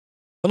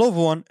Hello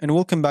everyone and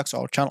welcome back to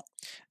our channel.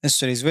 In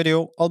today's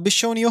video, I'll be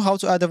showing you how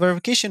to add a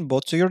verification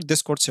bot to your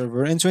Discord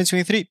server in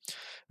 2023.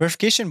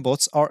 Verification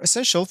bots are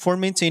essential for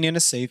maintaining a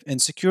safe and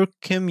secure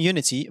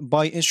community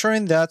by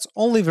ensuring that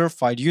only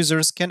verified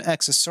users can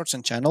access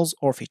certain channels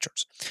or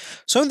features.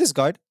 So in this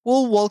guide,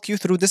 we'll walk you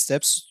through the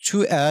steps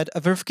to add a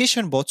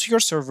verification bot to your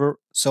server.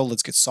 So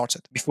let's get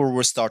started. Before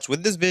we start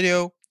with this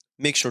video,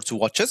 make sure to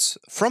watch it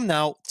from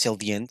now till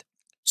the end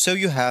so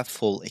you have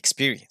full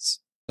experience.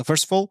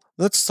 First of all,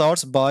 let's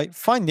start by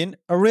finding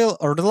a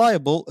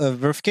reliable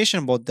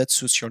verification bot that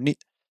suits your need.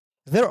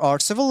 There are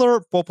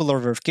several popular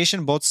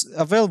verification bots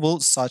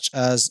available, such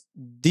as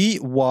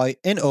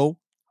DYNO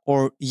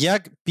or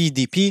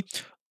YAG-PDP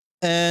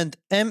and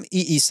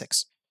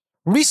MEE6.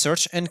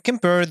 Research and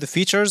compare the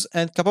features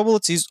and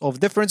capabilities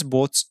of different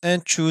bots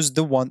and choose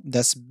the one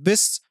that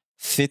best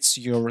fits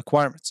your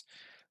requirements.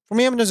 For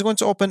me, I'm just going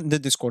to open the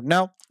Discord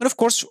now. And of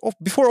course,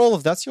 before all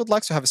of that, you would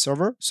like to have a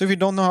server. So if you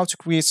don't know how to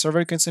create a server,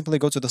 you can simply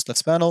go to this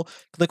left panel,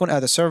 click on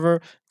add a server,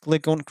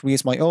 click on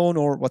create my own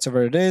or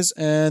whatever it is,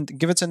 and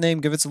give it a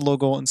name, give it a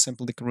logo, and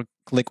simply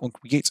click on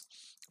create.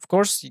 Of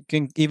course, you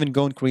can even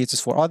go and create this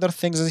for other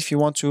things if you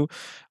want to.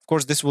 Of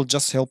course, this will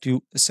just help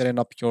you setting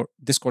up your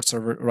Discord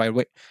server right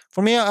away.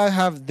 For me, I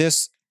have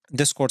this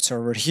Discord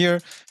server here,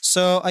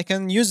 so I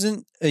can use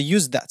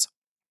that.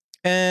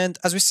 And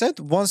as we said,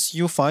 once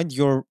you find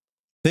your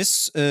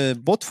this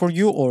bot for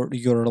you or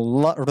your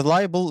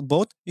reliable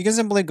bot, you can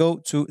simply go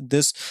to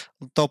this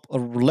top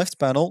left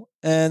panel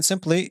and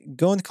simply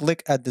go and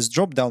click at this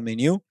drop down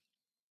menu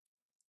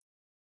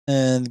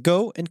and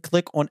go and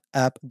click on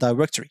app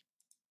directory.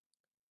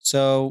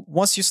 So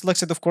once you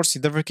selected, of course,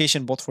 the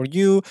verification bot for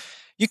you,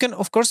 you can,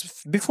 of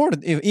course, before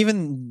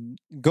even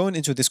going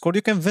into Discord,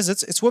 you can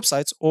visit its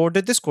website or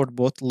the Discord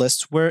bot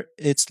list where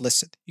it's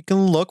listed. You can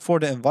look for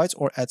the invite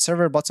or add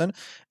server button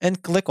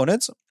and click on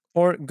it,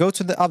 or go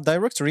to the app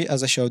directory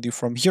as I showed you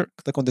from here.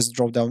 Click on this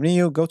drop down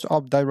menu, go to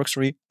app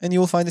directory, and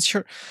you will find it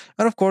here.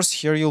 And of course,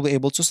 here you'll be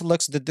able to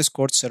select the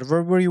Discord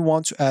server where you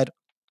want to add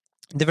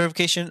the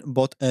verification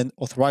bot and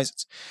authorize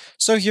it.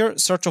 So here,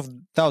 search of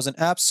 1,000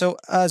 apps. So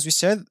as we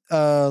said,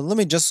 let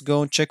me just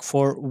go and check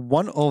for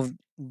one of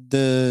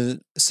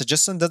the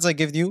suggestions that I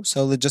give you.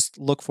 So let's just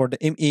look for the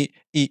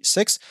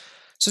MEE6.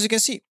 So as you can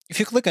see, if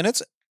you click on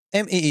it,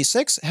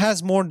 MEE6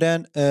 has more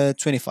than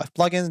 25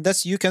 plugins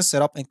that you can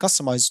set up and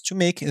customize to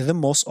make the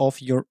most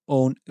of your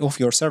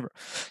server.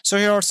 So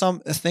here are some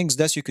things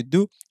that you could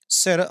do.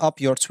 Set up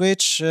your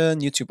Twitch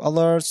and YouTube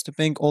alerts to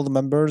ping all the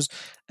members,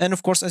 and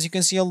of course, as you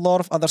can see, a lot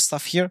of other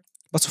stuff here.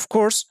 But of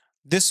course,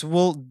 this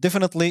will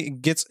definitely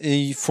get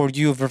a for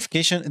you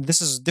verification.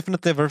 This is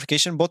definitely a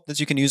verification bot that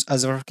you can use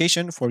as a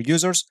verification for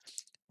users.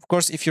 Of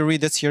course, if you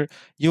read it here,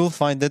 you will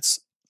find it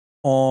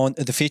on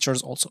the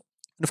features also.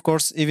 And of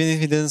course, even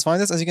if you didn't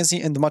find this, as you can see,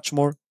 and much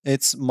more,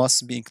 it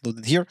must be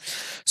included here.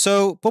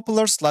 So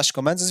popular slash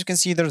commands, as you can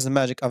see, there's the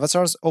magic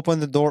avatars.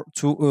 Open the door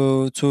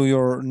to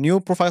your new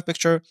profile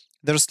picture.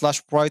 There's slash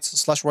bright.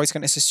 Slash bright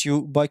can assist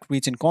you by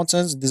creating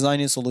contents,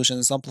 designing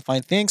solutions,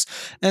 amplifying things,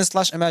 and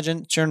slash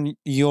imagine turn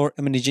your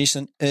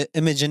imagination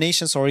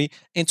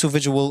into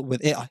visual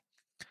with AI.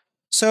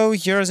 So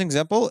here's an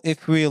example.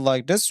 If we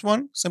like this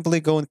one, simply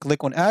go and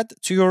click on add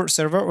to your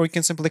server, or you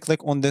can simply click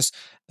on this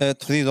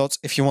three dots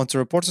if you want to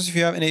report it if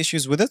you have any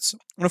issues with it.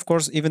 And of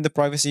course, even the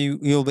privacy,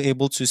 you'll be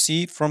able to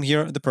see from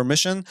here the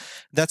permission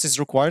that is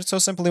required. So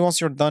simply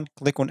once you're done,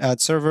 click on add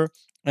server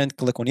and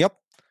click on yep.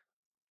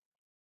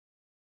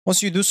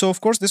 Once you do so, of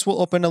course, this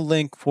will open a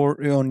link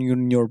for on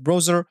your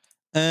browser.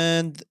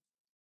 And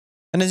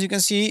as you can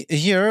see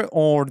here,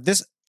 or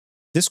this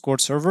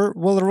Discord server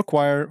will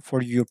require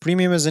for your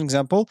premium as an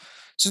example.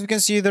 So you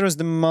can see there is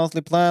the monthly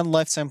plan,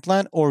 lifetime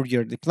plan, or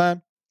yearly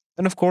plan.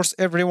 And of course,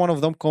 every one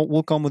of them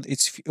will come with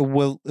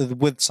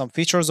with some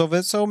features of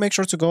it. So make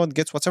sure to go and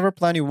get whatever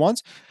plan you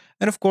want.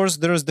 And of course,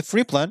 there is the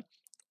free plan.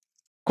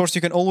 Of course,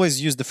 you can always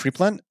use the free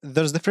plan.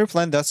 There's the free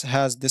plan that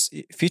has this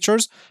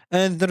features,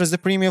 and there is the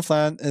premium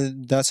plan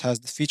that has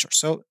the features.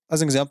 So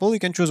as an example, you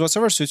can choose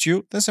whatever suits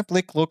you. Then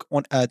simply click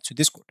on add to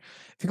Discord.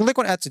 If you click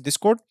on add to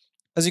Discord,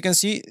 as you can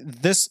see,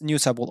 this new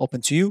tab will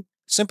open to you.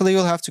 Simply,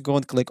 you'll have to go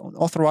and click on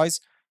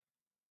authorize.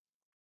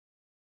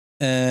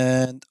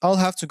 And I'll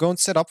have to go and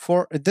set up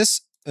for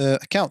this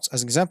account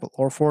as an example,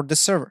 or for this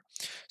server.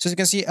 So as you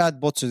can see,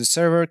 add bot to the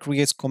server,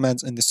 create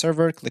commands in the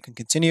server, click on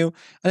continue.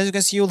 And as you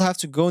can see, you'll have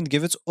to go and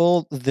give it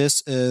all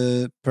this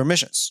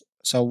permissions.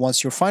 So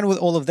once you're fine with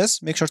all of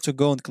this, make sure to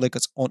go and click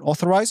it on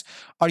authorize.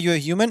 Are you a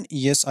human?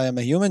 Yes, I am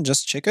a human.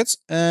 Just check it.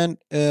 And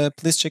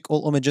please check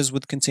all images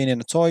with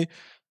containing a toy.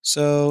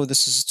 So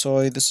this is a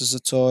toy, this is a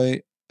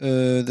toy,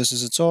 this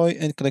is a toy,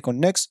 and click on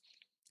next.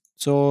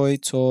 Toy,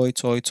 toy,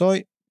 toy,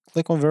 toy.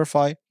 Click on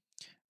verify.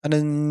 And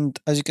then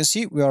as you can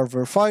see, we are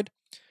verified.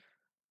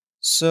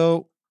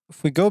 So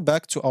if we go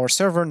back to our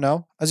server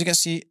now, as you can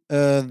see,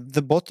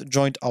 the bot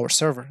joined our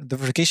server. The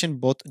verification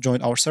bot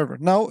joined our server.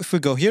 Now, if we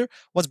go here,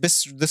 what's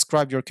best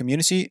describe your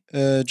community?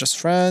 Just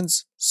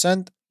friends,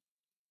 send.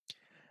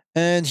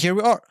 And here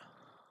we are.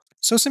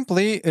 So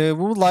simply, we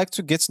would like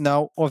to get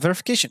now a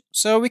verification.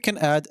 So we can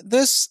add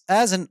this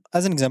as an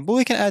example.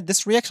 We can add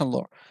this reaction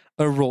law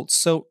role.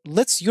 So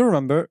let's your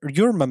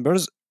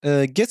members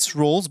gets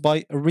roles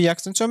by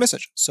reacting to a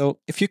message. So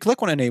if you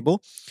click on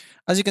enable,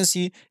 as you can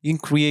see, you can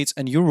create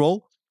a new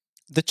role.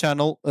 The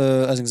channel,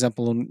 as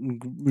example,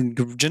 on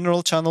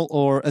general channel,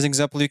 or as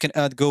example, you can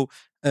add go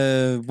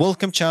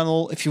welcome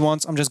channel if you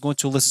want. I'm just going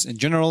to list in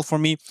general for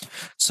me.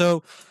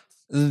 So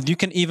you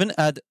can even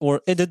add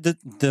or edit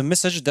the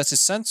message that is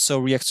sent. So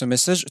react to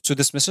message to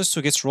this message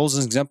to get roles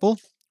as an example,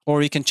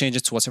 or you can change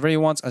it to whatever you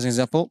want as an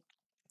example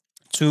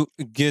to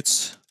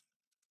get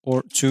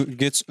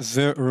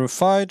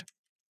verified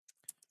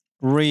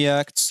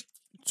react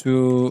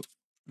to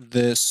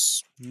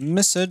this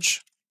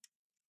message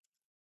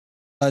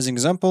as an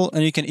example.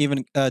 And you can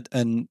even add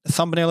a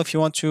thumbnail if you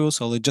want to.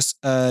 So let's just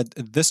add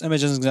this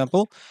image as an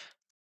example.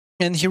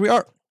 And here we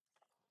are.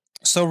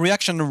 So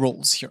reaction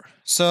roles here.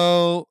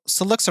 So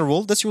select a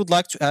role that you would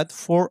like to add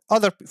for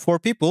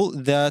people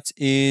that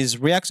is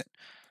reacting.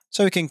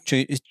 So we can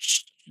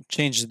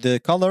change the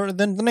color and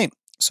then the name.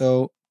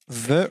 So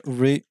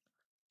verified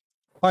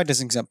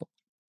as an example.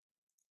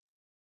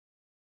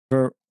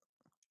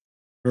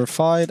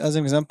 Verified as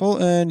an example,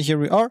 and here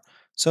we are.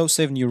 So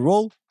save new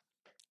role,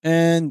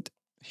 and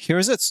here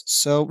is it.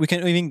 So we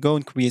can even go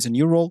and create a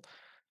new role.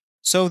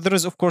 So there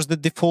is of course the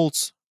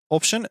default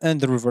option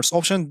and the reverse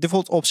option.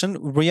 Default option,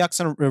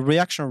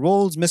 reaction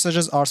roles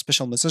messages are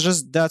special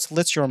messages that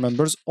lets your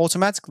members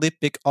automatically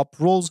pick up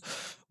roles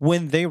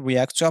when they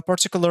react to a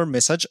particular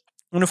message.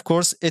 And of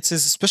course, it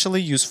is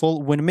especially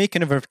useful when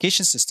making a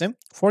verification system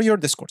for your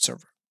Discord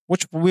server,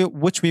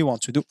 which we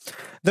want to do.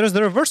 There is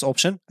the reverse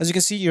option. As you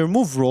can see, you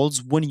remove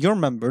roles when your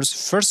members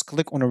first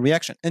click on a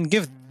reaction and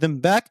give them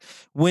back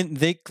when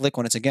they click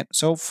on it again.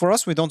 So for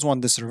us, we don't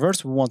want this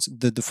reverse. We want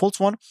the default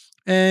one,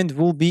 and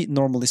will be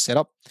normally set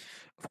up.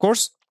 Of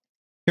course,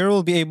 here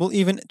we'll be able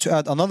even to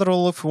add another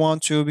role if we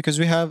want to, because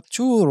we have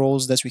two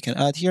roles that we can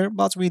add here,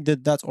 but we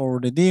did that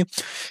already.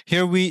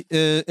 Here we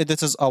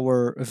edited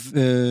our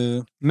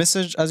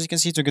message, as you can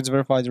see, to get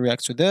verified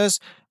react to this.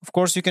 Of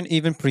course, you can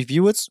even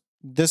preview it.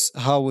 This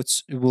how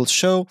it will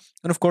show,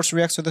 and of course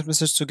react to this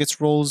message to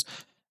get roles,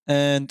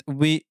 and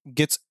we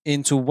get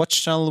into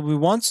which channel we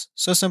want.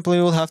 So simply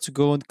we'll have to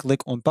go and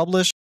click on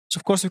publish. So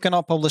of course we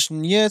cannot publish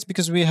yet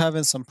because we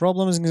having some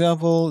problems.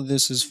 Example,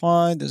 this is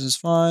fine, this is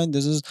fine,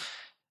 this is.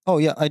 Oh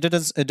yeah, I did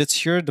edit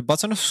here the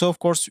button. So of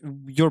course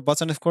your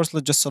button, of course,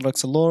 let's just select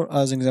Salor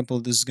as an example.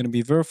 This is going to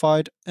be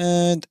verified,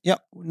 and yeah,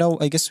 now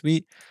I guess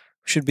we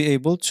should be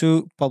able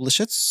to publish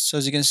it. So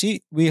as you can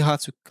see, we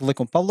have to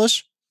click on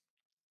publish.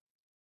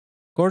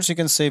 Of course, you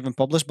can save and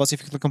publish, but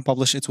if you click on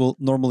publish, it will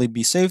normally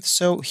be saved.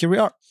 So here we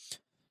are.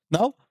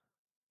 Now,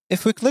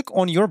 if we click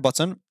on your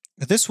button,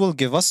 this will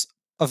give us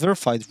a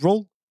verified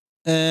role.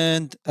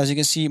 And as you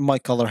can see, my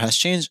color has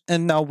changed,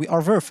 and now we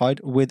are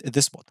verified with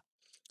this bot.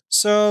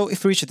 So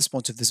if you reach this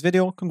point of this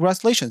video,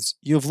 congratulations,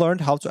 you've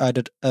learned how to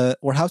add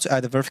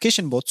a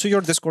verification bot to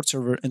your Discord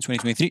server in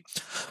 2023.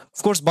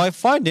 Of course, by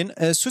finding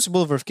a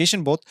suitable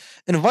verification bot,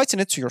 inviting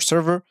it to your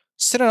server,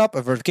 setting up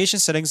a verification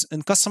settings,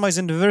 and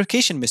customizing the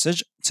verification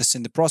message,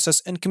 testing the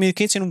process, and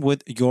communicating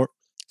with your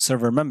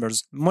server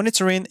members,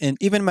 monitoring and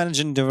even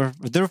managing the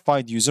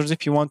verified users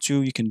if you want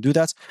to, you can do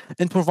that,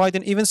 and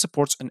providing even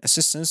support and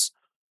assistance.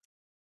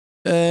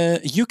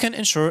 You can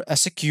ensure a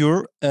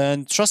secure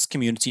and trust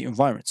community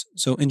environment.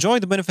 So enjoy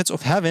the benefits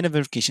of having a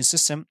verification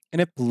system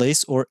in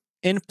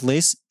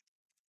place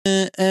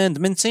and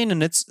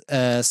maintaining its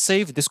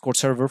safe Discord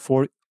server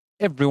for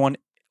everyone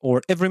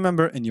or every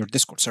member in your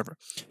Discord server.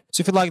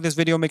 So if you like this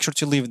video, make sure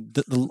to leave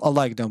a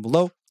like down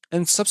below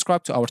and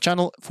subscribe to our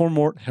channel for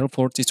more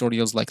helpful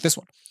tutorials like this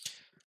one.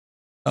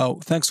 Oh,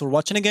 thanks for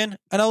watching again,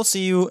 and I'll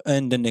see you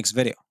in the next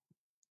video.